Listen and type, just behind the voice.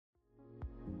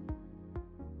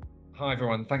Hi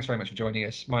everyone, thanks very much for joining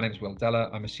us. My name is Will Deller.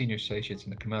 I'm a Senior Associate in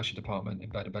the Commercial Department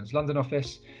in Burnham Burns London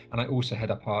office, and I also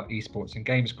head up our Esports and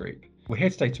Games group. We're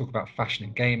here today to talk about fashion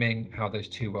and gaming, how those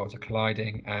two worlds are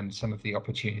colliding, and some of the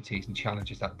opportunities and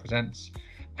challenges that presents.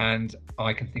 And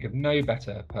I can think of no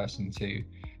better person to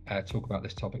talk about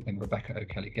this topic than Rebecca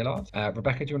O'Kelly Gillard.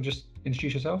 Rebecca, do you want to just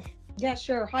introduce yourself? Yeah,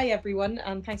 sure. Hi, everyone,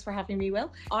 and thanks for having me,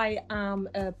 Will. I am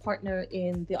a partner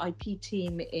in the IP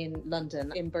team in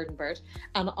London, in Bird and Bird,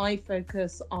 and I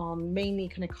focus on mainly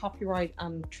kind of copyright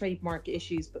and trademark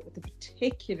issues, but with a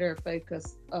particular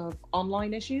focus of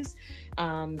online issues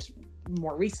and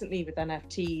more recently with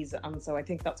NFTs. And so I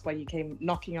think that's why you came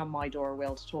knocking on my door,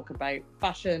 Will, to talk about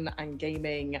fashion and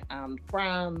gaming and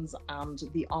brands and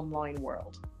the online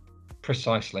world.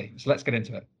 Precisely. So let's get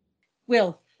into it.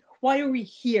 Will, why are we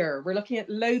here? We're looking at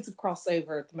loads of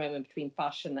crossover at the moment between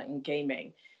fashion and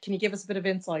gaming. Can you give us a bit of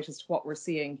insight as to what we're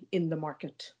seeing in the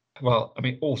market? Well, I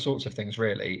mean, all sorts of things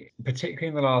really. Particularly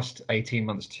in the last 18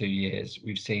 months, 2 years,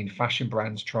 we've seen fashion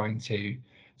brands trying to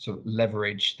sort of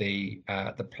leverage the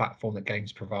platform that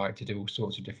games provide to do all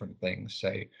sorts of different things.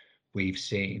 So we've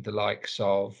seen the likes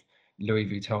of Louis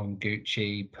Vuitton,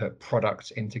 Gucci put products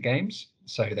into games.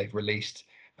 So they've released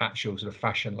actual sort of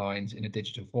fashion lines in a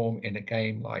digital form in a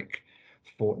game like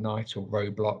Fortnite or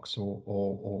Roblox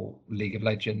or League of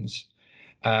Legends.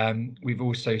 We've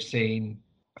also seen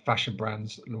fashion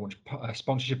brands launch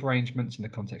sponsorship arrangements in the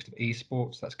context of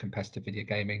esports. That's competitive video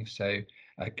gaming. So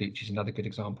Gucci is another good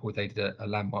example. They did a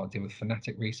landmark deal with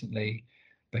Fnatic recently,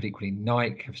 but equally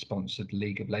Nike have sponsored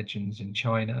League of Legends in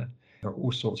China. There are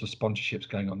all sorts of sponsorships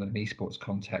going on in an esports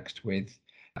context with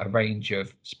a range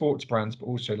of sports brands, but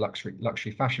also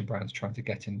luxury fashion brands trying to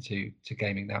get into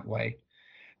gaming that way.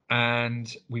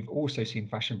 And we've also seen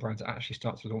fashion brands actually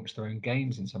start to launch their own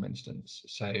games in some instance.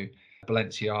 So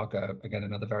Balenciaga, again,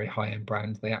 another very high-end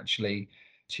brand, they actually,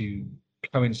 to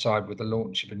coincide with the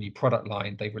launch of a new product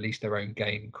line, they released their own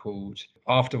game called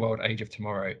Afterworld Age of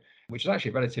Tomorrow, which is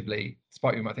actually relatively,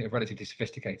 despite you might think, a relatively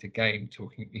sophisticated game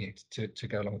talking, to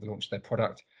go along with the launch of their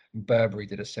product. Burberry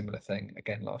did a similar thing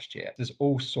again last year. There's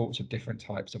all sorts of different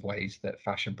types of ways that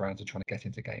fashion brands are trying to get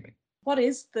into gaming. What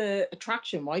is the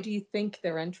attraction? Why do you think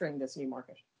they're entering this new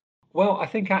market? Well, I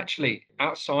think actually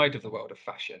outside of the world of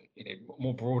fashion,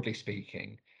 more broadly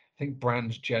speaking, I think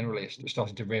brands generally are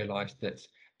starting to realise that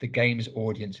the games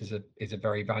audience is a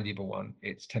very valuable one.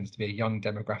 It tends to be a young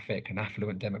demographic, an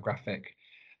affluent demographic,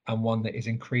 and one that is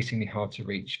increasingly hard to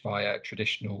reach via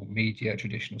traditional media,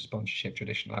 traditional sponsorship,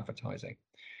 traditional advertising.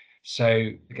 So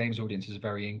the games audience is a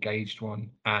very engaged one,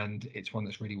 and it's one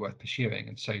that's really worth pursuing.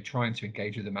 And so trying to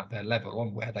engage with them at their level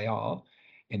on where they are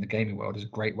in the gaming world is a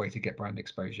great way to get brand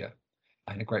exposure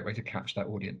and a great way to catch that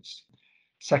audience.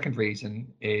 Second reason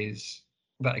is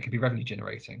that it can be revenue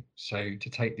generating. So to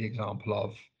take the example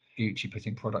of Gucci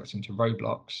putting products into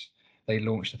Roblox, they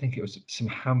launched, I think it was some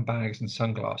handbags and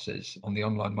sunglasses on the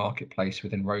online marketplace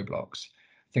within Roblox.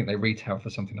 I think they retail for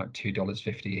something like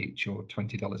 $2.50 each or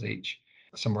 $20 each,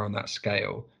 somewhere on that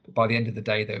scale. But by the end of the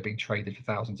day, they were being traded for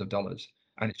thousands of dollars.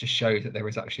 And it just shows that there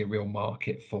is actually a real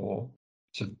market for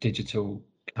sort of digital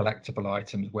collectible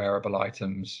items, wearable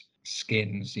items,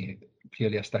 skins,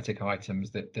 purely aesthetic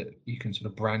items that you can sort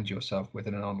of brand yourself with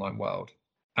in an online world.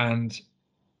 And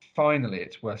finally,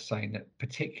 it's worth saying that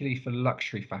particularly for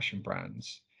luxury fashion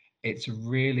brands, it's a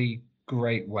really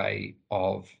great way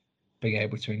of being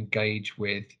able to engage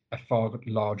with a far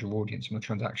larger audience on a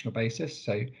transactional basis.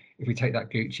 So if we take that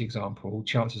Gucci example,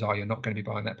 chances are you're not going to be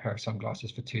buying that pair of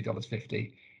sunglasses for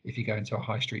 $2.50 if you go into a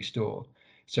high street store.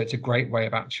 So it's a great way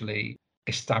of actually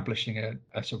establishing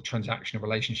a sort of transactional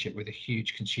relationship with a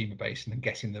huge consumer base and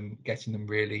then getting them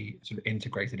really sort of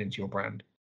integrated into your brand.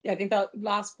 Yeah, I think that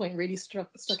last point really stuck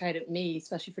out at me,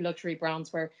 especially for luxury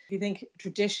brands, where you think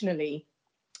traditionally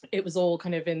it was all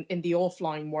kind of in the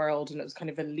offline world and it was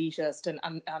kind of elitist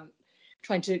and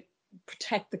trying to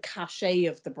protect the cachet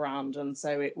of the brand. And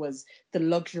so it was the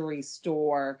luxury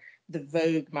store, the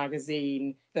Vogue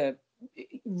magazine, the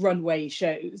runway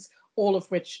shows, all of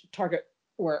which target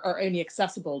or are only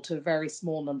accessible to a very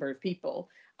small number of people.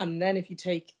 And then if you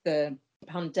take the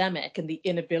pandemic and the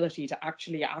inability to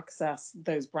actually access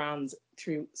those brands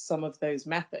through some of those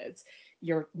methods,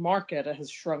 your market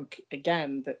has shrunk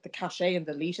again. The cachet and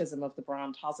the elitism of the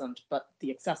brand hasn't, but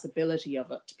the accessibility of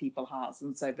it to people has.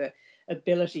 And so the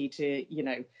ability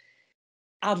to,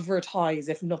 advertise,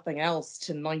 if nothing else,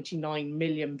 to 99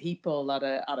 million people at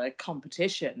a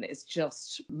competition is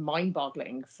just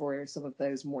mind-boggling for some of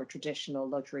those more traditional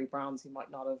luxury brands who might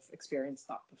not have experienced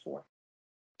that before.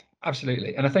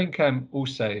 Absolutely. And I think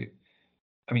also,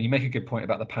 I mean, you make a good point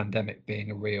about the pandemic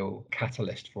being a real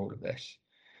catalyst for all of this.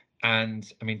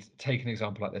 And I mean, take an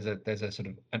example, like there's a sort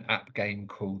of an app game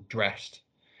called Dressed,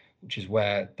 which is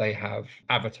where they have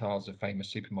avatars of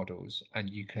famous supermodels, and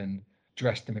you can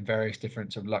dress them in various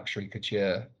different sort of luxury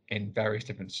couture in various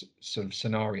different sort of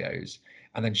scenarios,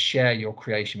 and then share your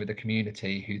creation with the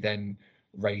community, who then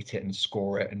rate it and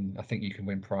score it, and I think you can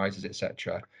win prizes,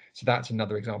 etc. So that's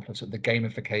another example of sort of the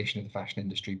gamification of the fashion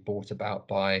industry brought about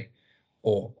by,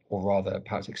 or rather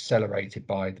perhaps accelerated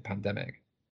by, the pandemic.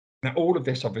 Now, all of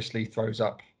this obviously throws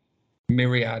up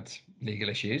myriad legal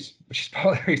issues, which is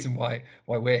part of the reason why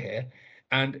we're here.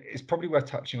 And it's probably worth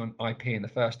touching on IP in the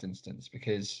first instance,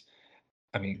 because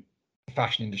I mean, the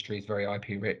fashion industry is very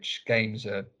IP rich. Games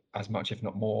are as much, if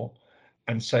not more.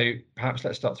 And so perhaps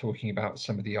let's start talking about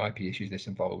some of the IP issues this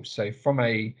involves. So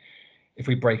if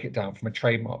we break it down from a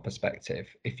trademark perspective,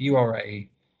 if you are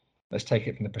let's take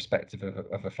it from the perspective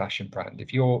of a fashion brand.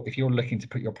 If you're looking to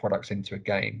put your products into a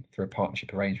game through a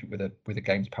partnership arrangement with a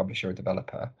games publisher or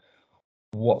developer,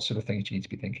 what sort of things do you need to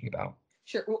be thinking about?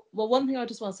 Sure. Well, one thing I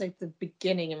just want to say at the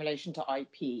beginning in relation to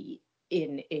IP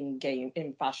in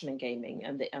fashion and gaming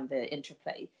and the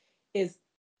interplay is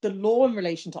the law in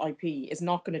relation to IP is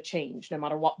not going to change no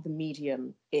matter what the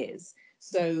medium is.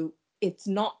 So it's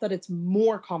not that it's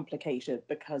more complicated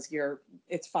because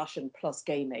it's fashion plus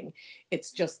gaming.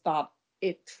 It's just that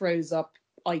it throws up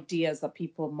ideas that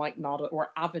people might not,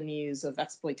 or avenues of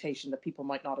exploitation that people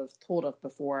might not have thought of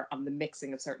before, and the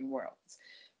mixing of certain worlds,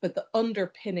 but the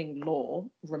underpinning law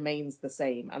remains the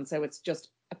same. And so it's just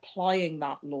applying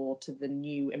that law to the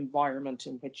new environment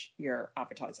in which you're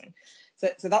advertising.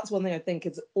 So that's one thing I think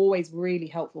is always really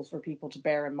helpful for people to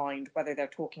bear in mind, whether they're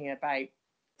talking about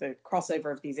the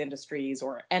crossover of these industries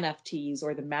or NFTs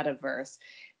or the metaverse.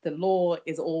 The law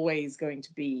is always going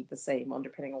to be the same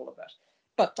underpinning all of it.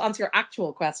 But to answer your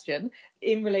actual question,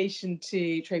 in relation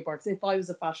to trademarks, if I was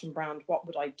a fashion brand, what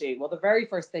would I do? Well, the very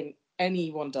first thing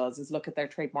anyone does is look at their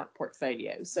trademark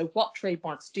portfolio. So what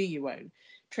trademarks do you own?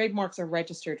 Trademarks are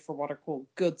registered for what are called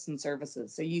goods and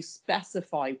services. So you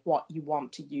specify what you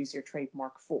want to use your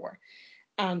trademark for.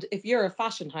 And if you're a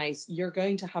fashion house, you're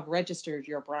going to have registered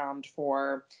your brand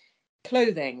for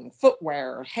clothing,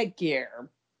 footwear, headgear,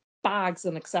 bags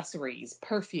and accessories,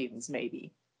 perfumes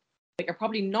maybe. But you're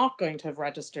probably not going to have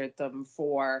registered them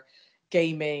for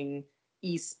gaming,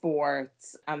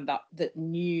 esports, and that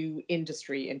new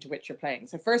industry into which you're playing.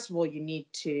 So first of all, you need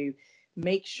to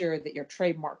make sure that your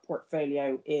trademark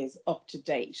portfolio is up to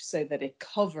date so that it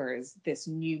covers this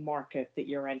new market that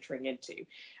you're entering into.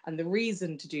 And the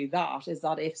reason to do that is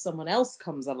that if someone else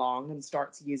comes along and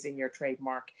starts using your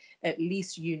trademark, at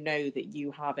least you know that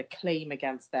you have a claim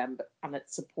against them and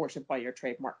it's supported by your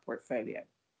trademark portfolio.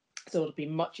 So it'll be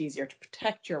much easier to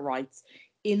protect your rights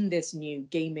in this new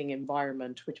gaming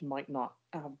environment, which might not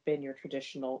have been your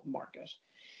traditional market.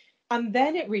 And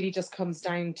then it really just comes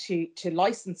down to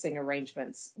licensing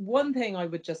arrangements. One thing I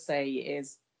would just say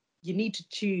is you need to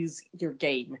choose your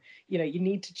game. You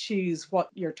need to choose what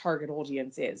your target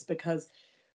audience is, because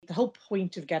the whole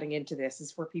point of getting into this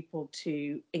is for people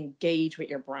to engage with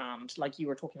your brand, like you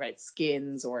were talking about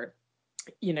skins or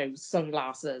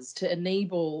sunglasses, to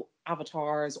enable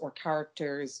avatars or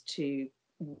characters to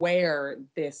wear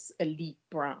this elite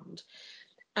brand.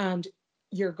 And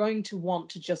you're going to want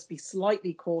to just be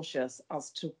slightly cautious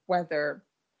as to whether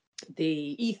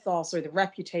the ethos or the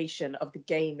reputation of the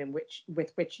game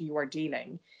with which you are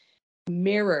dealing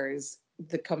mirrors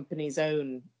the company's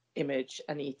own image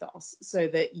and ethos, so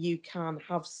that you can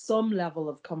have some level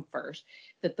of comfort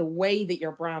that the way that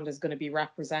your brand is going to be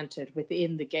represented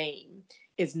within the game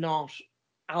is not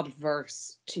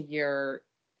adverse to your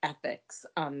ethics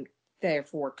and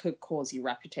therefore could cause you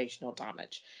reputational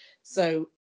damage. So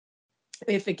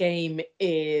if a game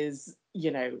is,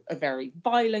 a very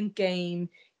violent game,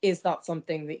 is that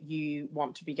something that you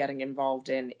want to be getting involved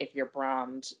in if your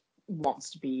brand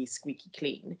wants to be squeaky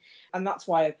clean? And that's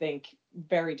why I think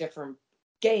very different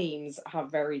games have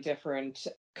very different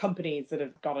companies that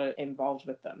have got involved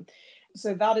with them.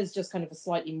 So that is just kind of a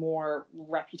slightly more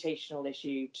reputational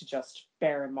issue to just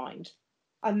bear in mind.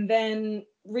 And then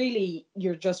really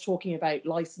you're just talking about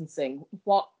licensing.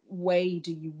 What way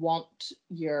do you want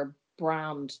your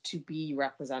brand to be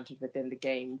represented within the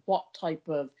game? What type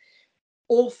of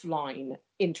offline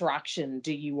interaction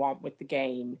do you want with the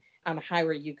game? And how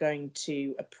are you going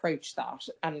to approach that?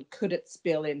 And could it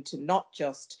spill into not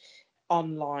just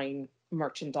online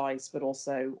merchandise, but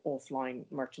also offline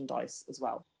merchandise as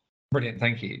well? Brilliant,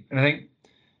 thank you. And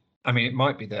I mean, it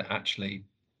might be that actually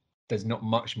there's not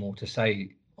much more to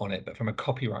say on it, but from a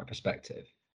copyright perspective,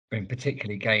 I mean,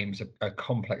 particularly games are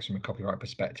complex from a copyright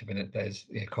perspective, in that there's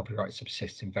copyright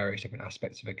subsists in various different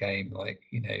aspects of a game, like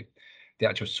the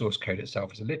actual source code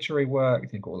itself is a literary work.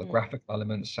 Think all the graphic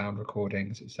elements, sound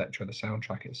recordings, etc., the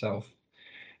soundtrack itself.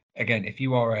 Again, if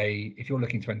you're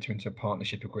looking to enter into a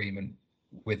partnership agreement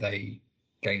with a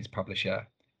games publisher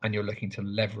and you're looking to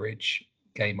leverage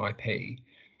game IP,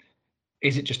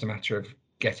 is it just a matter of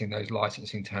getting those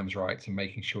licensing terms right and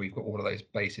making sure you've got all of those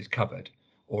bases covered,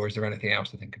 or is there anything else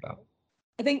to think about?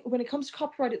 I think when it comes to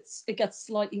copyright, it gets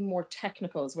slightly more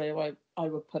technical, is the way I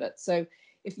would put it. So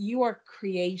if you are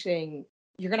creating,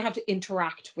 you're going to have to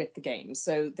interact with the game.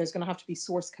 So there's going to have to be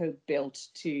source code built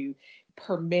to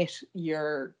permit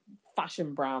your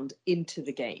fashion brand into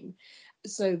the game.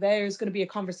 So there's going to be a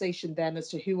conversation then as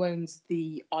to who owns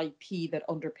the IP that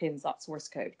underpins that source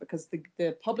code, because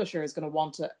the publisher is going to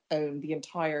want to own the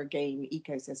entire game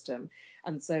ecosystem.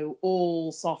 And so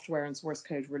all software and source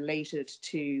code related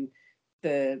to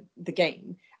the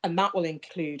game, and that will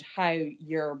include how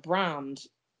your brand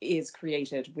is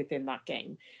created within that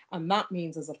game. And that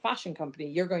means as a fashion company,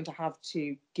 you're going to have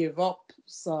to give up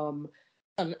some,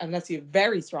 unless you have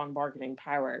very strong bargaining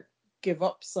power, give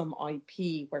up some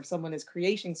IP where someone is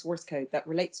creating source code that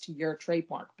relates to your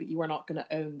trademark, but you are not going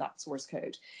to own that source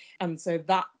code. And so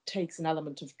that takes an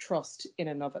element of trust in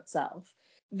and of itself.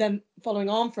 Then following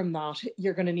on from that,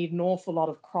 you're going to need an awful lot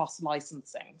of cross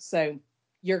licensing. So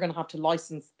you're going to have to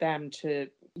license them to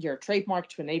your trademark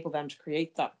to enable them to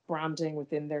create that branding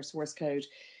within their source code.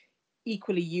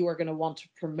 Equally, you are going to want to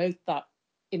promote that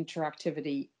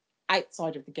interactivity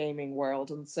outside of the gaming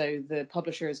world. And so the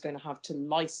publisher is going to have to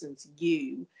license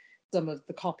you some of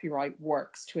the copyright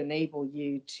works to enable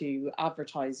you to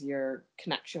advertise your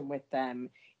connection with them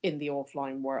in the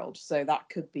offline world. So that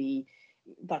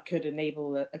could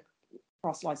enable a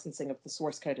cross licensing of the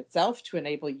source code itself to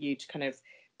enable you to kind of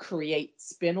create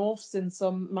spin-offs in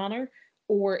some manner,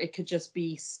 or it could just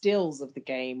be stills of the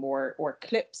game or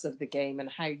clips of the game and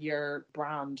how your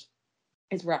brand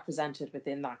is represented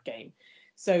within that game.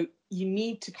 So you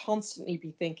need to constantly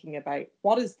be thinking about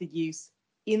what is the use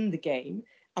in the game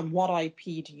and what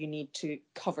IP do you need to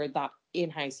cover that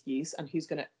in-house use and who's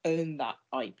going to own that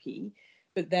IP.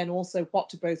 But then also, what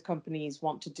do both companies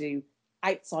want to do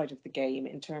outside of the game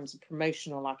in terms of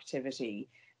promotional activity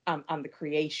and the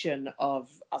creation of,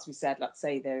 as we said, let's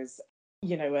say there's,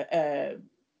 a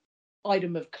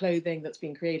item of clothing that's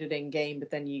being created in game, but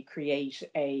then you create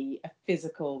a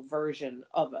physical version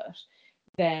of it,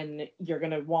 then you're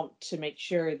going to want to make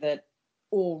sure that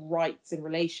all rights in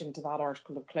relation to that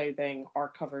article of clothing are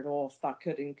covered off. That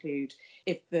could include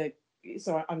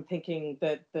so I'm thinking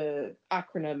that the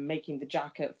acronym making the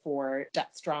jacket for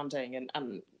Death Stranding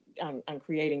and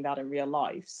creating that in real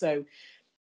life. So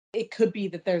it could be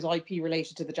that there's IP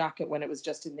related to the jacket when it was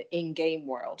just in the in-game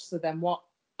world. So then what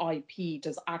IP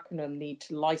does Acronym need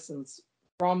to license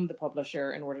from the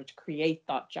publisher in order to create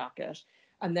that jacket?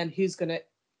 And then who's going to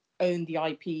own the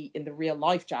IP in the real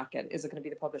life jacket? Is it going to be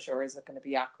the publisher or is it going to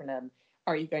be Acronym?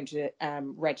 Are you going to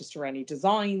register any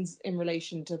designs in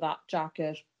relation to that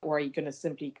jacket, or are you going to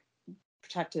simply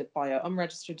protect it via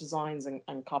unregistered designs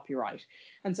and copyright?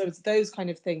 And so it's those kind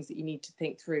of things that you need to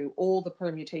think through, all the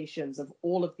permutations of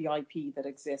all of the IP that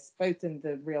exists both in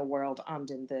the real world and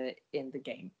in the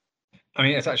game. I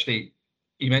mean, it's actually,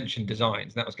 you mentioned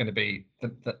designs, and that was going to be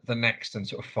the next and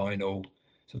sort of final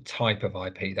sort of type of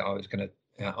IP that I was going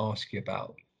to ask you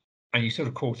about. And you sort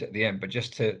of caught it at the end, but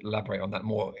just to elaborate on that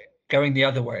more, going the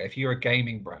other way, if you're a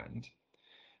gaming brand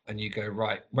and you go,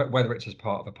 right, whether it's as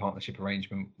part of a partnership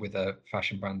arrangement with a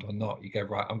fashion brand or not, you go,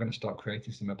 right, I'm going to start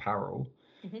creating some apparel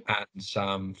and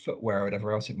some footwear or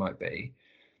whatever else it might be.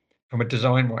 From a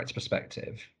design rights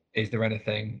perspective, is there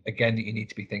anything, again, that you need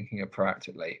to be thinking of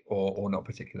proactively or not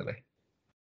particularly?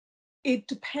 It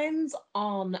depends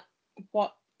on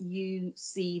what you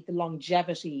see the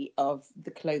longevity of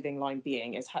the clothing line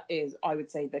being is I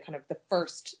would say the kind of the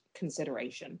first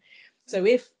consideration. So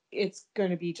if it's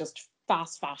going to be just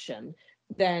fast fashion,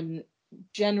 then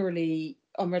generally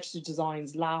unregistered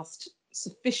designs last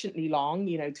sufficiently long,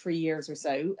 3 years or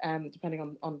so,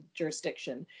 depending on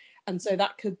jurisdiction. And so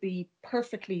that could be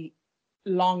perfectly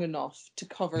long enough to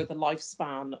cover the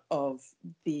lifespan of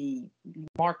the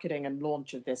marketing and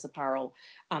launch of this apparel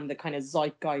and the kind of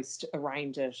zeitgeist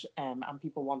around it, and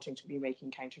people wanting to be making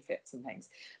counterfeits and things.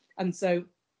 And so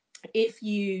if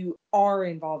you are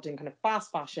involved in kind of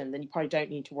fast fashion, then you probably don't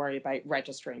need to worry about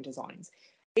registering designs.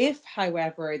 If,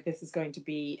 however, this is going to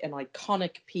be an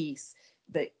iconic piece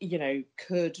that,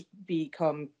 could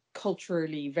become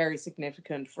culturally very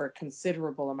significant for a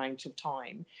considerable amount of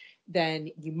time, then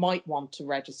you might want to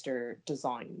register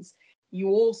designs. You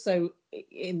also,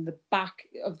 in the back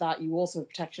of that, you also have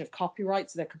protection of copyright.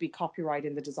 So there could be copyright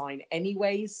in the design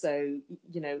anyway. So,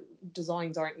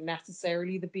 designs aren't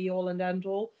necessarily the be all and end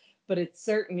all, but it's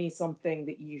certainly something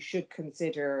that you should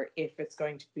consider if it's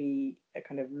going to be a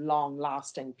kind of long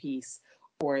lasting piece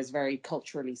or is very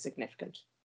culturally significant.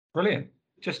 Brilliant.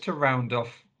 Just to round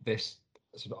off this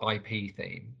sort of IP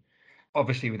theme,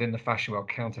 obviously within the fashion world,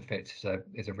 counterfeits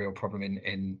is a real problem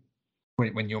in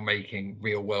when you're making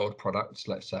real world products,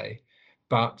 let's say.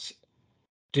 But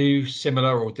do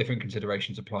similar or different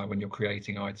considerations apply when you're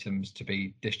creating items to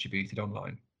be distributed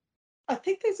online? I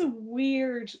think there's a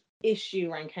weird issue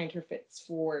around counterfeits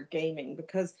for gaming,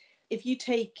 because if you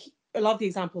take a lot of the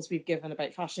examples we've given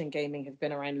about fashion and gaming have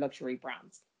been around luxury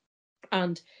brands.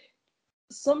 And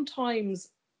sometimes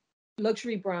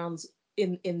luxury brands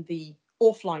in the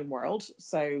offline world,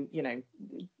 so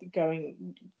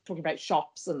talking about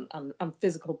shops and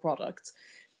physical products,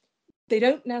 they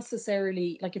don't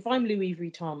necessarily, like, if I'm Louis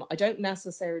Vuitton, I don't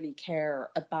necessarily care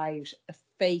about a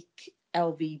fake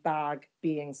LV bag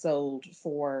being sold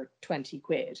for 20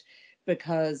 quid,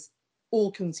 because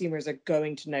all consumers are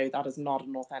going to know that is not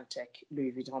an authentic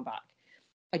Louis Vuitton bag.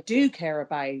 I do care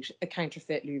about a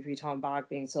counterfeit Louis Vuitton bag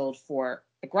being sold for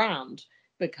 £1,000,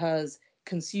 because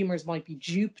consumers might be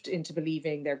duped into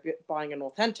believing they're buying an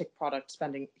authentic product,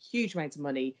 spending huge amounts of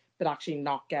money, but actually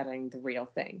not getting the real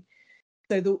thing.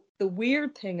 So the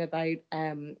weird thing about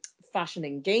fashion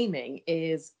and gaming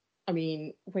is, I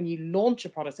mean, when you launch a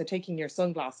product, so taking your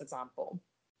sunglass example,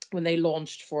 when they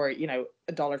launched for, $1.50,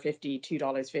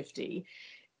 $2.50,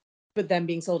 but then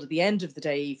being sold at the end of the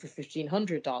day for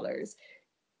 $1,500,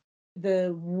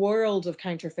 the world of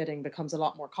counterfeiting becomes a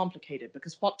lot more complicated,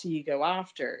 because what do you go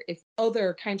after? If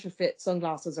other counterfeit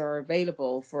sunglasses are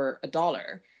available for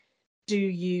 $1, do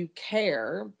you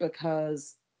care?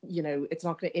 Because it's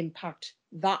not going to impact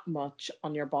that much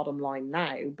on your bottom line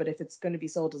now, but if it's going to be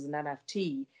sold as an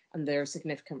NFT and there are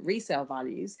significant resale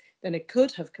values, then it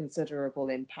could have considerable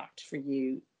impact for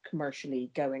you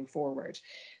commercially going forward.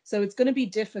 So it's going to be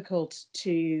difficult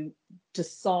to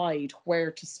decide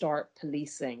where to start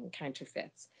policing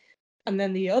counterfeits. And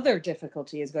then the other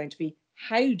difficulty is going to be,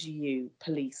 how do you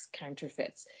police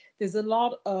counterfeits? There's a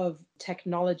lot of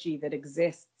technology that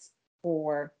exists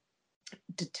for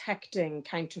detecting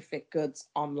counterfeit goods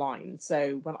online.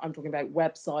 So when I'm talking about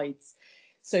websites,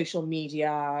 social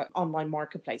media, online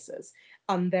marketplaces,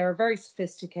 and there are very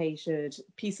sophisticated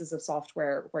pieces of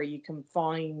software where you can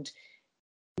find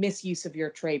misuse of your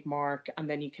trademark, and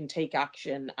then you can take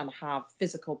action and have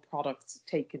physical products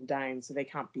taken down so they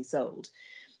can't be sold.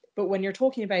 But when you're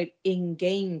talking about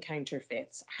in-game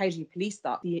counterfeits, how do you police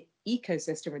that? The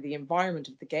ecosystem or the environment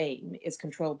of the game is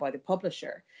controlled by the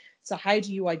publisher. So how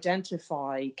do you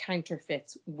identify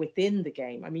counterfeits within the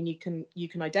game? I mean, you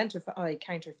can identify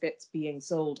counterfeits being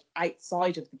sold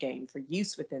outside of the game for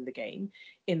use within the game,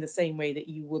 in the same way that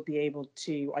you would be able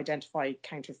to identify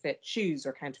counterfeit shoes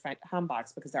or counterfeit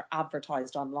handbags, because they're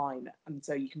advertised online, and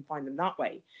so you can find them that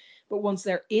way. But once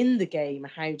they're in the game,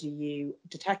 how do you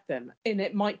detect them? And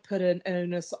it might put an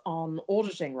onus on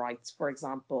auditing rights, for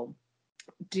example.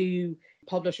 Do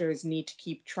publishers need to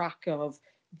keep track of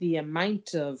the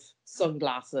amount of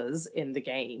sunglasses in the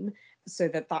game, so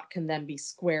that that can then be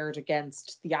squared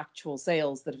against the actual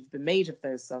sales that have been made of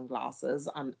those sunglasses,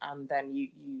 and then you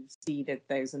see that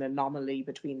there's an anomaly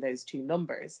between those two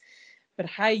numbers. But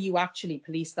how you actually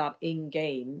police that in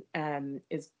game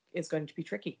is going to be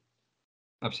tricky.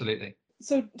 Absolutely.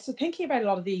 So thinking about a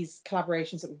lot of these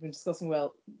collaborations that we've been discussing,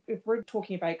 well, if we're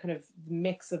talking about kind of the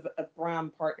mix of a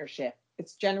brand partnership,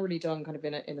 it's generally done kind of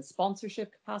in a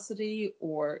sponsorship capacity,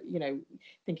 or,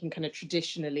 thinking kind of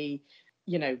traditionally,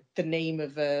 the name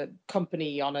of a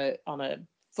company on a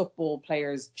football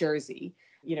player's jersey,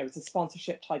 it's a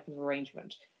sponsorship type of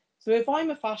arrangement. So if I'm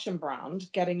a fashion brand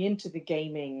getting into the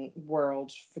gaming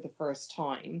world for the first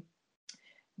time,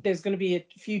 there's going to be a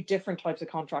few different types of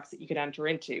contracts that you could enter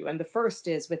into. And the first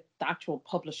is with the actual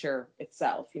publisher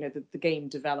itself, the game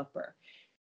developer.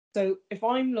 So if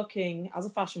I'm looking as a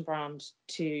fashion brand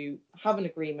to have an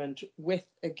agreement with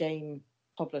a game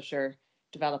publisher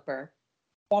developer,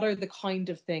 what are the kind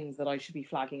of things that I should be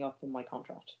flagging up in my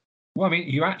contract? Well, I mean,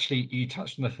 you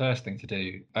touched on the first thing to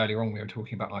do earlier on. We were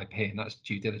talking about IP, and that's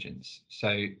due diligence.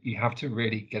 So you have to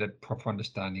really get a proper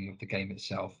understanding of the game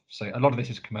itself. So a lot of this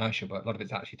is commercial, but a lot of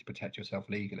it's actually to protect yourself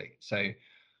legally. So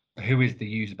who is the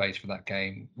user base for that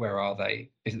game? Where are they?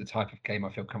 Is it the type of game I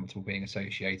feel comfortable being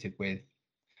associated with?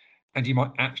 And you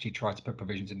might actually try to put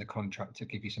provisions in the contract to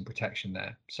give you some protection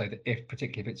there, so that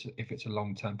particularly if it's a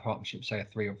long-term partnership, say a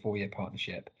 3 or 4 year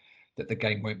partnership, that the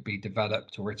game won't be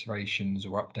developed, or iterations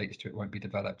or updates to it won't be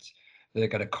developed that are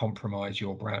going to compromise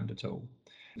your brand at all.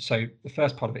 So the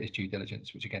first part of it is due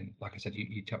diligence, which again, like I said,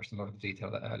 you touched on a lot of the detail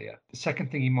of that earlier. The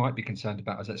second thing you might be concerned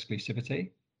about is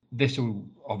exclusivity. This will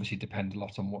obviously depend a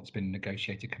lot on what's been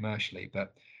negotiated commercially,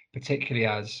 but particularly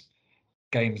as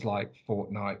games like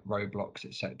Fortnite, Roblox,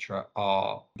 etc.,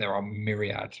 there are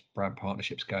myriad brand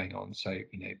partnerships going on. So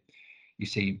you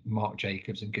see Marc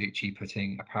Jacobs and Gucci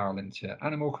putting apparel into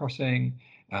Animal Crossing.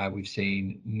 We've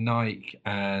seen Nike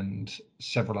and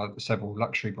several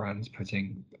luxury brands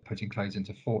putting clothes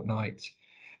into Fortnite.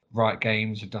 Riot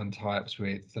Games have done tie-ups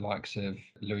with the likes of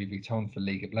Louis Vuitton for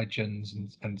League of Legends,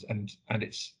 and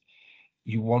it's,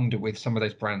 you wonder with some of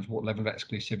those brands what level of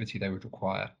exclusivity they would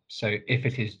require. So if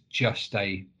it is just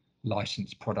a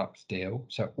licensed product deal,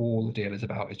 so all the deal is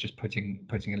about is just putting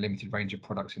a limited range of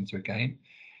products into a game,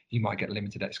 you might get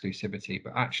limited exclusivity.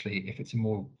 But actually, if it's a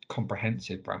more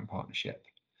comprehensive brand partnership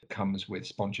that comes with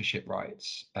sponsorship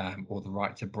rights, or the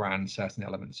right to brand certain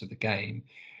elements of the game,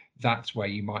 that's where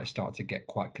you might start to get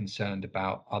quite concerned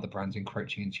about other brands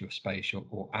encroaching into your space,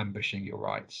 or ambushing your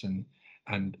rights and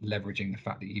leveraging the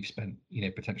fact that you've spent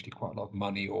potentially quite a lot of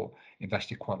money or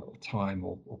invested quite a lot of time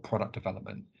or product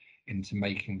development into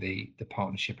making the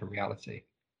partnership a reality.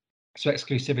 So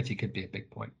exclusivity could be a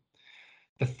big point.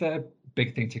 The third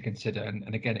big thing to consider,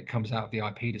 and again it comes out of the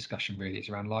IP discussion really, is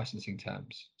around licensing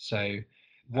terms. So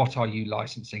what are you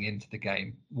licensing into the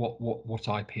game? What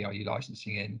IP are you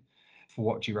licensing in? For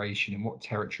what duration, and what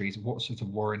territories, what sort of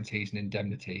warranties and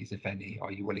indemnities, if any,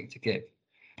 are you willing to give?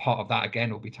 Part of that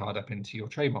again will be tied up into your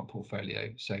trademark portfolio.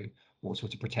 So what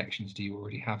sort of protections do you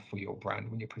already have for your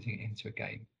brand when you're putting it into a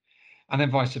game? And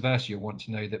then vice versa, you'll want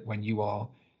to know that when you are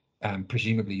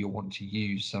presumably you'll want to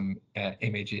use some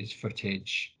images,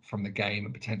 footage from the game,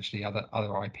 and potentially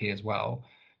other IP as well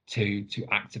to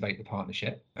activate the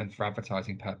partnership and for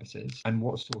advertising purposes. And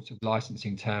what sort of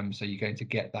licensing terms are you going to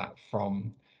get that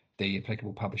from the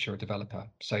applicable publisher or developer?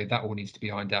 So that all needs to be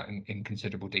ironed out in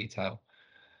considerable detail.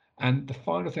 And the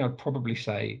final thing I'd probably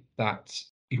say that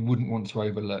you wouldn't want to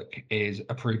overlook is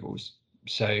approvals.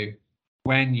 So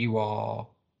when you are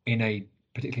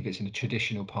particularly if it's in a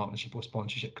traditional partnership or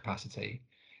sponsorship capacity,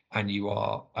 and you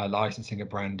are licensing a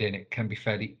brand in, it can be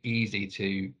fairly easy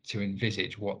to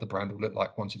envisage what the brand will look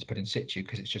like once it's put in situ,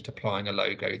 because it's just applying a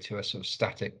logo to a sort of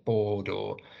static board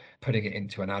or putting it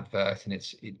into an advert, and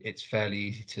it's fairly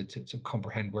easy to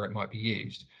comprehend where it might be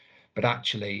used. But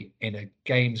actually, in a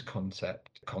games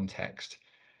context,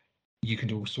 you can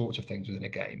do all sorts of things within a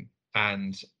game,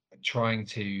 and trying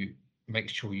to make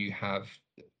sure you have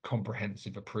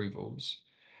comprehensive approvals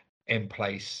in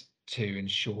place to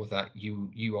ensure that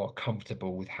you are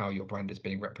comfortable with how your brand is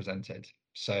being represented.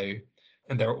 So,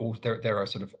 and there are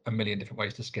sort of a million different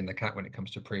ways to skin the cat when it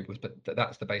comes to approvals, but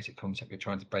that's the basic concept you're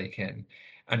trying to bake in.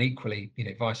 And equally,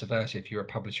 vice versa, if you're a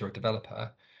publisher or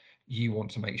developer, you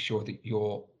want to make sure that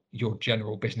your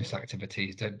general business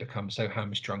activities don't become so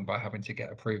hamstrung by having to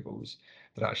get approvals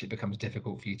that actually becomes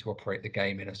difficult for you to operate the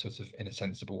game in a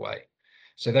sensible way.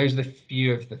 So those are the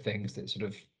few of the things that sort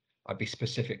of I'd be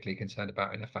specifically concerned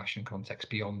about in a fashion context,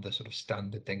 beyond the sort of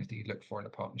standard things that you look for in a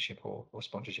partnership or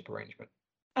sponsorship arrangement.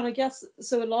 And I guess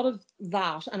so a lot of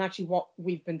that, and actually what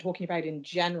we've been talking about in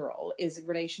general, is in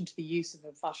relation to the use of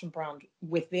a fashion brand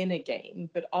within a game.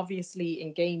 But obviously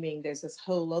in gaming, there's this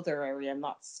whole other area, and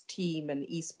that's team and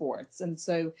esports. And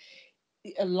so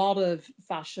a lot of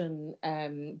fashion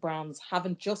brands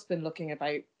haven't just been looking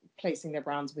about placing their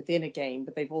brands within a game,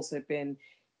 but they've also been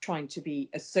trying to be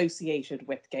associated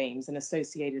with games and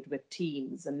associated with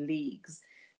teams and leagues.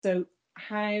 So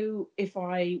how, if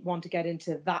I want to get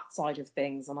into that side of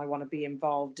things and I want to be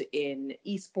involved in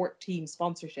esport team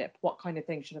sponsorship, what kind of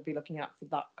things should I be looking at for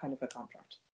that kind of a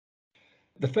contract?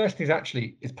 The first thing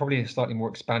is probably a slightly more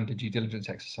expanded due diligence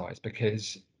exercise,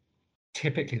 because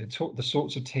typically the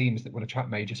sorts of teams that will attract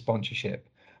major sponsorship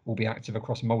will be active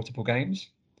across multiple games.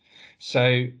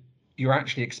 So you're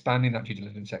actually expanding that due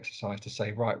diligence exercise to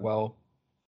say, right, well,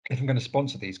 if I'm going to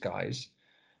sponsor these guys,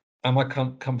 am I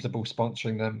comfortable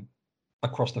sponsoring them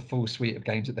across the full suite of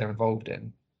games that they're involved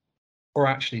in? Or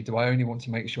actually, do I only want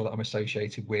to make sure that I'm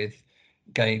associated with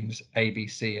games A, B,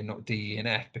 C, and not D, E, and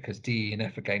F, because D, E, and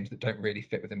F are games that don't really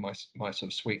fit within my sort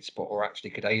of sweet spot, or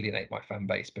actually could alienate my fan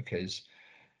base because,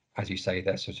 as you say,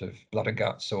 they're sort of blood and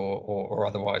guts or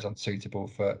otherwise unsuitable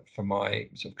for my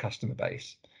sort of customer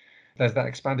base. There's that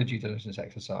expanded due diligence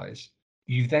exercise.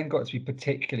 You've then got to be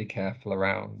particularly careful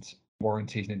around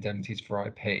warranties and indemnities for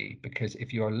IP, because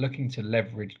if you are looking to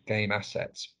leverage game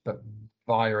assets but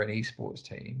via an esports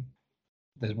team,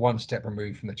 there's one step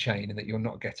removed from the chain, in that you're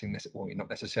not getting this, or you're not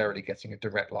necessarily getting a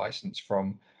direct license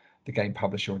from the game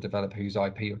publisher or developer whose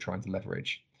IP you're trying to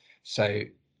leverage. So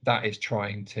that is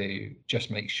trying to just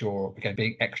make sure, again,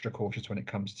 being extra cautious when it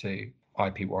comes to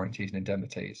IP warranties and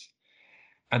indemnities.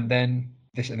 And then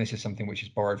this is something which is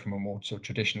borrowed from a more sort of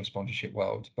traditional sponsorship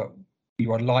world, but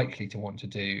you are likely to want to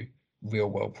do real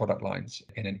world product lines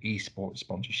in an esports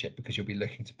sponsorship, because you'll be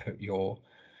looking to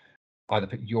either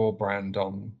put your brand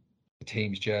on the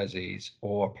team's jerseys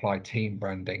or apply team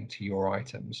branding to your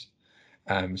items.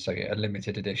 So a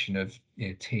limited edition of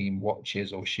team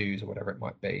watches or shoes or whatever it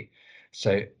might be.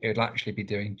 So it'll actually be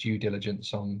doing due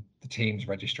diligence on the team's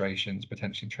registrations,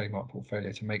 potentially trademark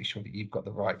portfolio, to make sure that you've got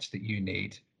the rights that you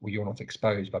need, or you're not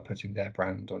exposed by putting their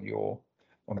brand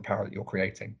on apparel that you're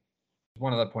creating.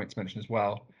 One other point to mention as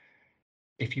well,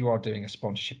 if you are doing a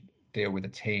sponsorship deal with a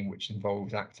team which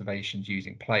involves activations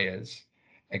using players,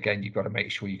 again, you've got to make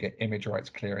sure you get image rights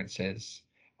clearances,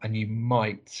 and you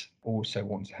might also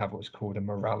want to have what's called a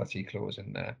morality clause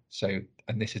in there. So,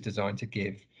 and this is designed to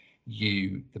give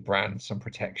you, the brand, some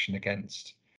protection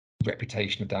against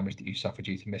reputational damage that you suffer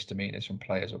due to misdemeanors from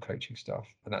players or coaching staff.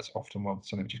 And that's often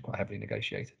something which is quite heavily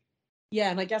negotiated.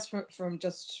 Yeah, and I guess from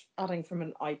just adding from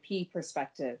an IP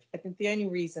perspective, I think the only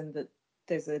reason that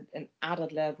there's an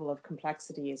added level of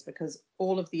complexity is because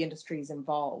all of the industries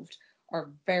involved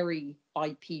are very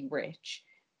IP rich,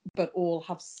 but all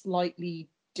have slightly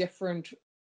different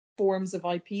forms of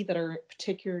IP that are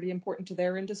particularly important to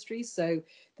their industry. So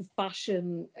the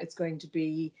fashion, it's going to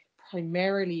be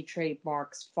primarily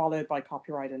trademarks followed by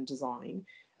copyright and design.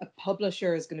 A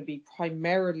publisher is going to be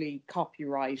primarily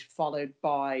copyright followed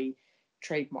by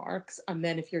trademarks. And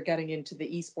then if you're getting into the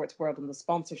esports world and the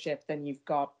sponsorship, then you've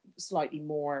got slightly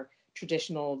more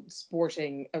traditional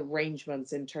sporting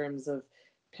arrangements in terms of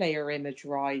player image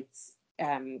rights,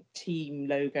 team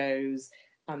logos,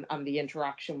 and the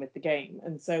interaction with the game.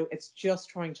 And so it's just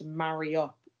trying to marry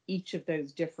up each of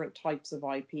those different types of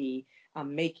IP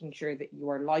and making sure that you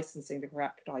are licensing the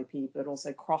correct IP, but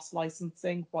also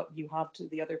cross-licensing what you have to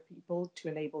the other people to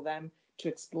enable them to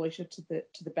exploit it to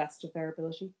the best of their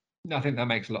ability. No, I think that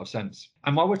makes a lot of sense.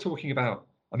 And while we're talking about,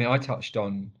 I mean, I touched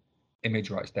on image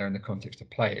rights there in the context of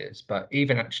players, but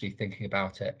even actually thinking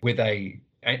about it with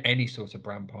any sort of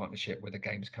brand partnership with a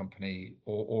games company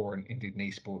or indeed an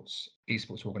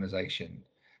esports organization,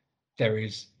 there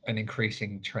is an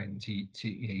increasing trend to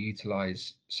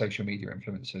utilize social media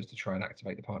influencers to try and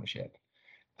activate the partnership.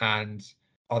 And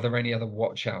are there any other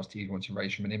watch outs that you'd want to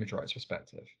raise from an image rights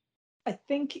perspective? I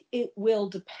think it will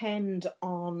depend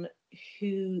on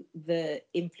who the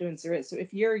influencer is. So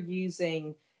if you're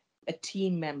using a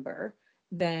team member,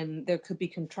 then there could be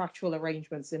contractual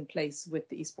arrangements in place with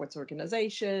the esports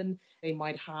organization. They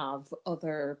might have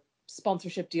other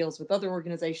sponsorship deals with other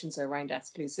organizations around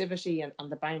exclusivity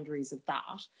and the boundaries of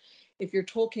that. If you're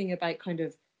talking about kind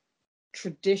of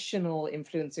traditional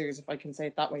influencers, if I can say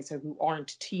it that way, so who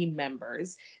aren't team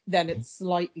members, then it's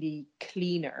slightly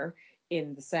cleaner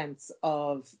in the sense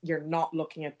of you're not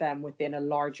looking at them within a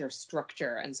larger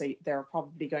structure. And so there are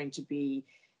probably going to be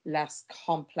less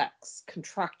complex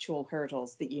contractual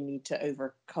hurdles that you need to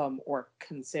overcome or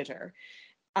consider.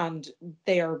 And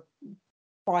they are,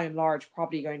 by and large,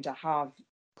 probably going to have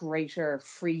greater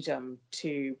freedom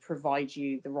to provide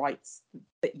you the rights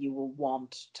that you will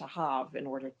want to have in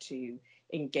order to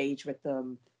engage with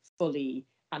them fully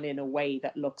and in a way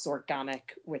that looks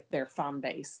organic with their fan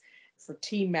base. For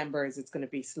team members, it's going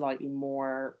to be slightly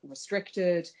more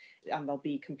restricted and there'll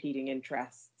be competing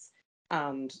interests.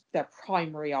 And their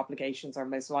primary obligations are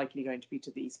most likely going to be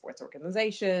to the esports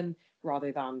organization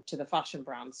rather than to the fashion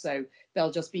brand. So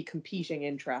they'll just be competing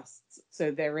interests. So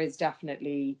there is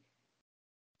definitely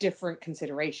different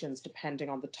considerations depending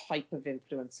on the type of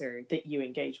influencer that you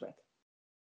engage with.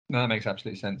 No, that makes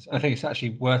absolute sense. I think it's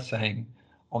actually worth saying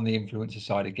on the influencer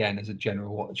side, again, as a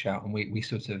general watch out, and we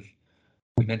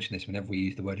mention this whenever we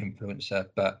use the word influencer,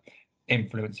 but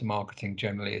influencer marketing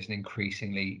generally is an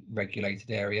increasingly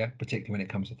regulated area, particularly when it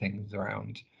comes to things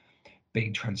around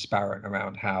being transparent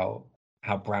around how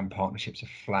brand partnerships are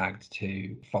flagged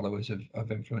to followers of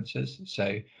influencers.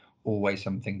 So always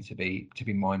something to be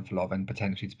mindful of, and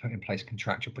potentially to put in place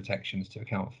contractual protections to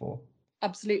account for.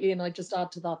 Absolutely. And I just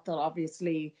add to that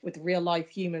obviously with real life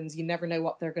humans, you never know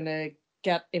what they're going to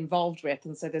get involved with.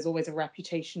 And so there's always a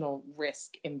reputational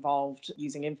risk involved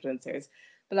using influencers.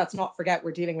 But let's not forget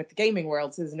we're dealing with the gaming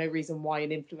world. So there's no reason why an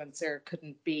influencer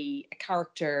couldn't be a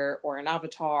character or an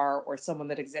avatar or someone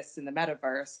that exists in the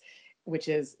metaverse, which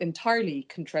is entirely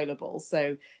controllable.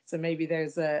 So maybe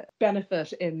there's a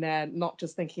benefit in not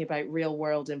just thinking about real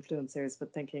world influencers,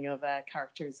 but thinking of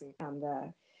characters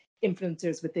and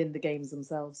influencers within the games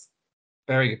themselves.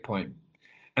 Very good point.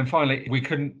 And finally, we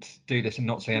couldn't do this and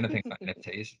not say anything about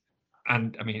NFTs.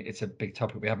 And I mean, it's a big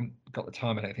topic. We haven't got the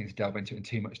time, I don't think, to delve into it in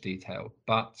too much detail.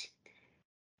 But,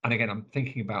 and again, I'm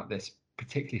thinking about this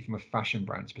particularly from a fashion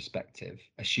brand's perspective,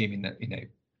 assuming that,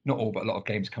 not all, but a lot of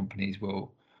games companies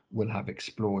will have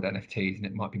explored NFTs and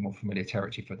it might be more familiar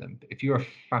territory for them. But if you're a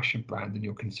fashion brand and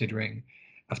you're considering,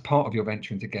 as part of your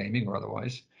venture into gaming or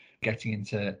otherwise, getting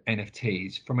into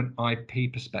NFTs from an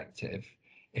IP perspective,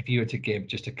 if you were to give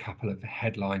just a couple of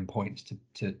headline points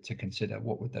to consider,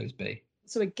 what would those be?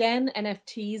 So again,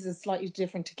 NFTs is slightly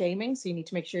different to gaming. So you need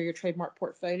to make sure your trademark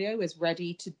portfolio is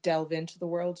ready to delve into the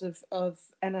world of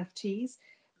NFTs.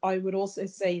 I would also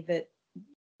say that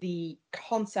the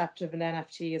concept of an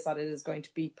NFT is that it is going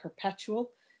to be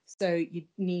perpetual. So you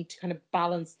need to kind of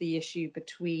balance the issue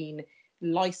between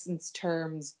license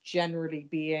terms generally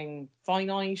being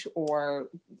finite or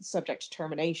subject to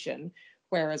termination.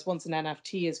 Whereas once an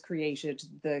NFT is created,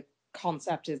 the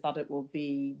concept is that it will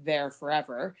be there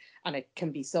forever and it can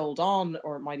be sold on,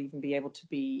 or it might even be able to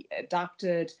be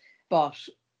adapted, but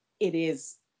it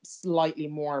is slightly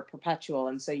more perpetual.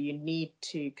 And so you need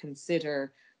to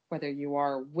consider whether you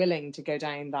are willing to go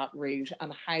down that route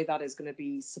and how that is going to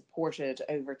be supported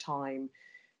over time.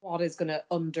 What is going to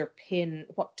underpin,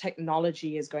 what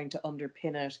technology is going to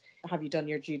underpin it? Have you done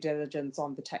your due diligence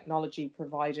on the technology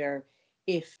provider?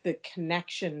 If the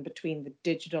connection between the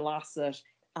digital asset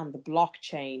and the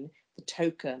blockchain, the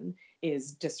token,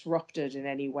 is disrupted in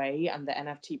any way and the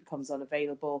NFT becomes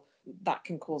unavailable, that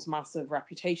can cause massive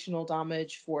reputational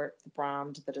damage for the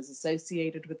brand that is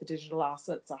associated with the digital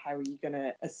asset. So how are you going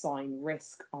to assign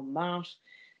risk on that?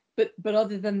 But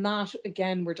other than that,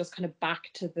 again, we're just kind of back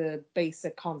to the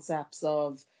basic concepts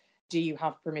of, do you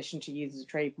have permission to use the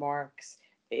trademarks?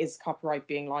 Is copyright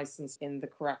being licensed in the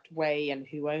correct way? And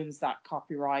who owns that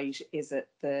copyright? Is it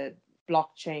the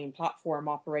blockchain platform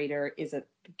operator? Is it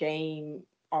the game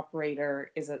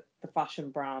operator? Is it the fashion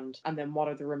brand? And then what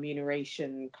are the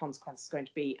remuneration consequences going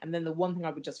to be? And then the one thing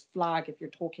I would just flag, if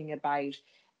you're talking about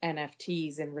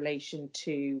NFTs in relation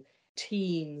to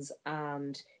teams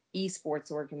and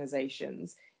esports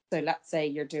organizations. So let's say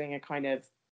you're doing a kind of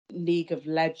League of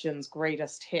Legends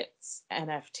greatest hits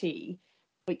NFT,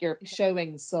 but you're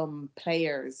showing some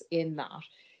players in that.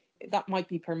 That might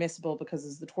be permissible because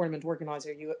as the tournament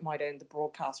organizer, you might own the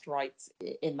broadcast rights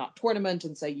in that tournament.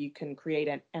 And so you can create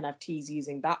NFTs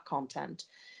using that content.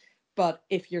 But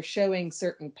if you're showing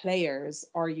certain players,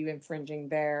 are you infringing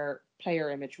their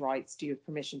player image rights? Do you have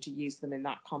permission to use them in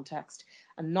that context?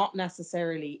 And not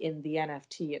necessarily in the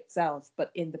NFT itself,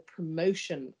 but in the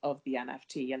promotion of the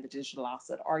NFT and the digital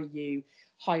asset. Are you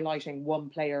highlighting one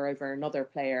player over another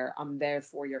player, and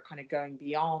therefore you're kind of going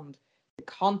beyond the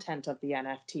content of the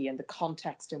NFT and the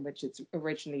context in which it's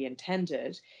originally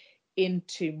intended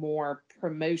into more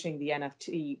promoting the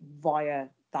NFT via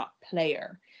that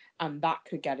player? And that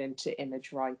could get into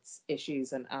image rights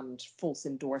issues and false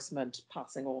endorsement,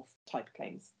 passing off type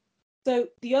claims. So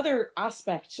the other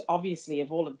aspect, obviously,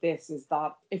 of all of this is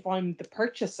that if I'm the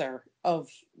purchaser of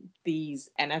these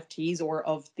NFTs or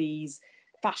of these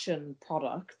fashion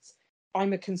products,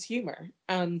 I'm a consumer.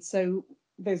 And so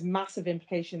there's massive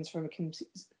implications from a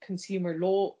consumer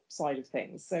law side of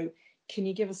things. So can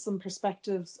you give us some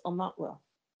perspectives on that, Will?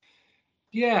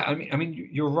 Yeah, I mean,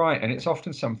 you're right, and it's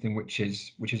often something which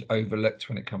is overlooked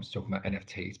when it comes to talking about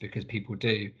NFTs, because people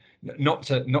do, not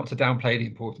to downplay the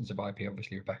importance of IP,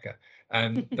 obviously, Rebecca,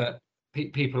 but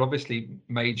people obviously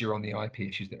major on the IP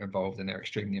issues that are involved, and they're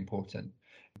extremely important.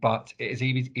 But it is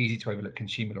easy to overlook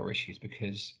consumer law issues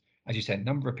because, as you said, a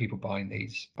number of people buying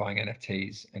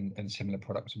NFTs and similar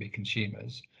products will be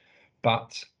consumers,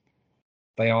 but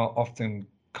they are often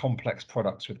complex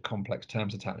products with complex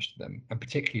terms attached to them. And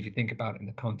particularly if you think about it in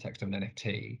the context of an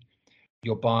NFT,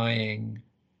 you're buying,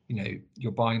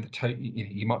 you're buying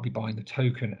you might be buying the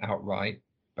token outright,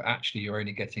 but actually you're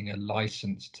only getting a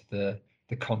license to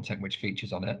the content which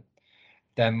features on it.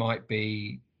 There might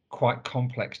be quite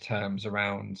complex terms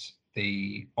around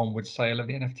the onward sale of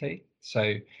the NFT.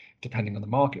 So depending on the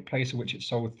marketplace of which it's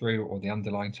sold through or the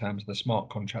underlying terms of the smart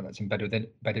contract that's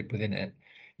embedded within it,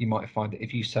 you might find that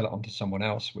if you sell it on to someone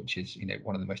else, which is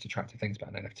one of the most attractive things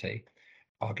about an NFT,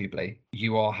 arguably,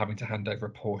 you are having to hand over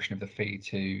a portion of the fee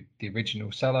to the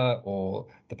original seller or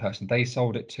the person they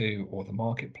sold it to or the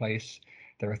marketplace.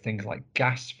 There are things like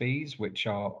gas fees, which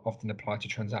are often applied to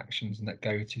transactions and that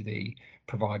go to the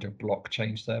provider of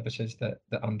blockchain services that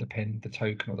underpin the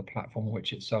token or the platform on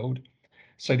which it's sold.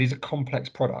 So these are complex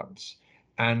products.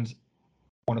 And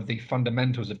one of the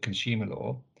fundamentals of consumer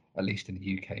law, at least in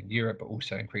the UK and Europe, but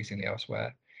also increasingly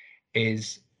elsewhere,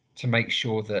 is to make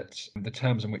sure that the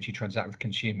terms in which you transact with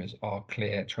consumers are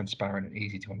clear, transparent, and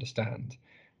easy to understand.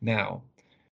 Now,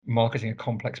 marketing a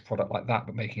complex product like that,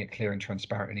 but making it clear and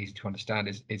transparent and easy to understand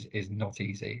is not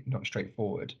easy, not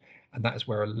straightforward. And that is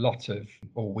where a lot of,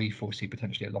 or we foresee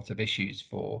potentially a lot of issues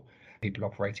for people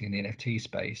operating in the NFT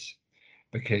space,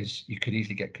 because you could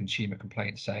easily get consumer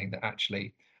complaints saying that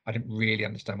actually I didn't really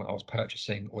understand what I was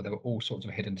purchasing, or there were all sorts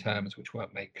of hidden terms which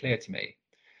weren't made clear to me.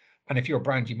 And if you're a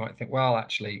brand, you might think, well,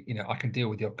 actually, I can deal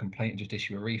with your complaint and just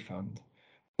issue a refund.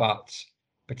 But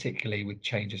particularly with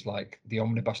changes like the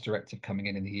Omnibus Directive coming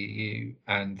in the EU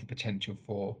and the potential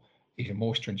for even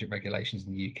more stringent regulations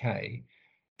in the UK,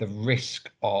 the risk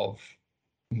of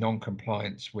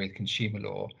non-compliance with consumer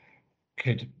law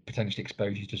could potentially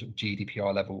expose you to sort of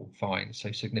GDPR level fines.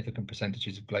 So significant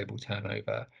percentages of global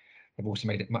turnover have also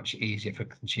made it much easier for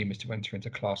consumers to enter into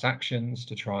class actions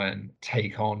to try and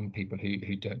take on people who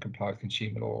don't comply with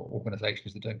consumer law,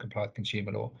 organizations that don't comply with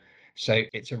consumer law. So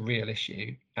it's a real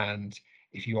issue. And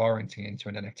if you are entering into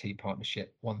an NFT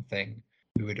partnership, one thing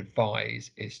we would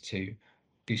advise is to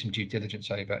do some due diligence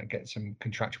over and get some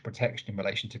contractual protection in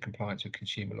relation to compliance with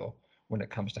consumer law when it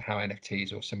comes to how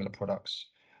NFTs or similar products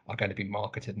are going to be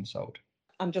marketed and sold.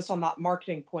 And just on that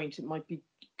marketing point, it might be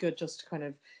good just to kind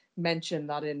of mention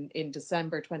that in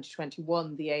December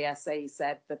 2021, the ASA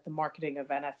said that the marketing of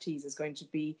NFTs is going to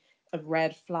be a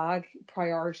red flag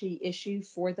priority issue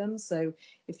for them. So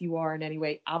if you are in any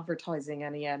way advertising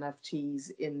any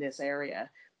NFTs in this area,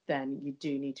 then you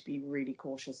do need to be really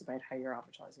cautious about how you're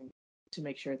advertising to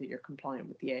make sure that you're compliant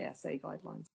with the ASA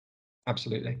guidelines.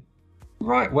 Absolutely.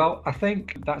 Right, well, I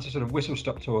think that's a sort of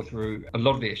whistle-stop tour through a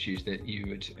lot of the issues that you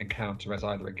would encounter as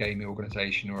either a gaming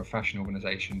organisation or a fashion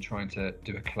organisation trying to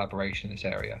do a collaboration in this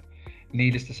area.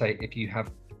 Needless to say, if you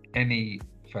have any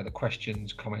further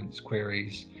questions, comments,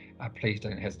 queries, please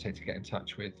don't hesitate to get in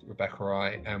touch with Rebecca or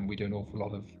I. And we do an awful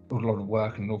lot of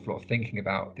work and an awful lot of thinking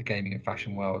about the gaming and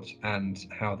fashion worlds and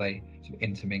how they sort of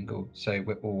intermingle. So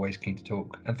we're always keen to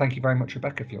talk. And thank you very much,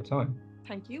 Rebecca, for your time.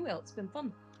 Thank you, Will. It's been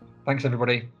fun. Thanks,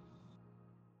 everybody.